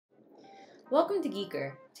Welcome to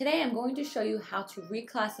Geeker. Today I'm going to show you how to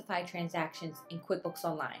reclassify transactions in QuickBooks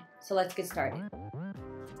Online. So let's get started.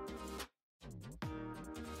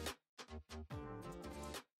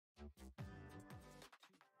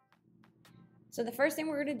 So the first thing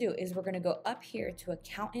we're going to do is we're going to go up here to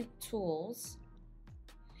Accountant Tools,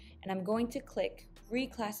 and I'm going to click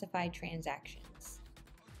Reclassify Transactions.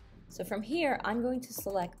 So from here, I'm going to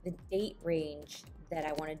select the date range that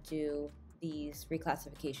I want to do these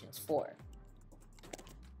reclassifications for.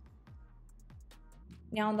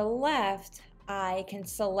 Now on the left, I can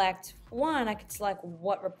select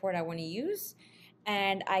what report I want to use,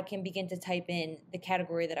 and I can begin to type in the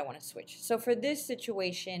category that I want to switch. So for this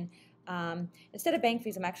situation, instead of bank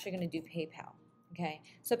fees, I'm actually going to do PayPal. Okay,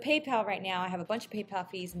 so PayPal right now, I have a bunch of PayPal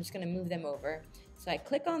fees. I'm just going to move them over. So I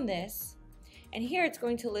click on this, and here it's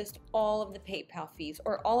going to list all of the PayPal fees,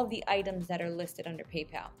 or all of the items that are listed under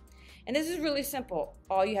PayPal. And this is really simple.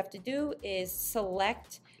 All you have to do is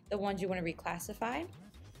select the ones you want to reclassify,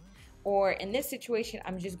 or in this situation,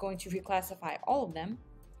 I'm just going to reclassify all of them.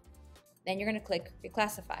 Then you're going to click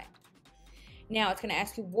Reclassify. Now it's going to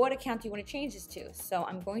ask you what account do you want to change this to. So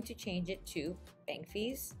I'm going to change it to bank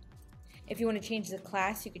fees. If you want to change the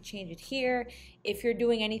class, you could change it here. If you're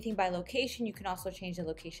doing anything by location, you can also change the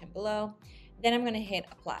location below. Then I'm going to hit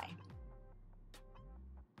Apply.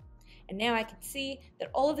 And now I can see that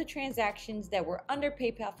all of the transactions that were under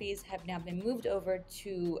PayPal fees have now been moved over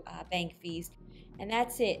to bank fees. And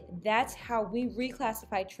that's it. That's how we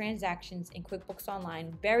reclassify transactions in QuickBooks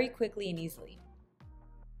Online very quickly and easily.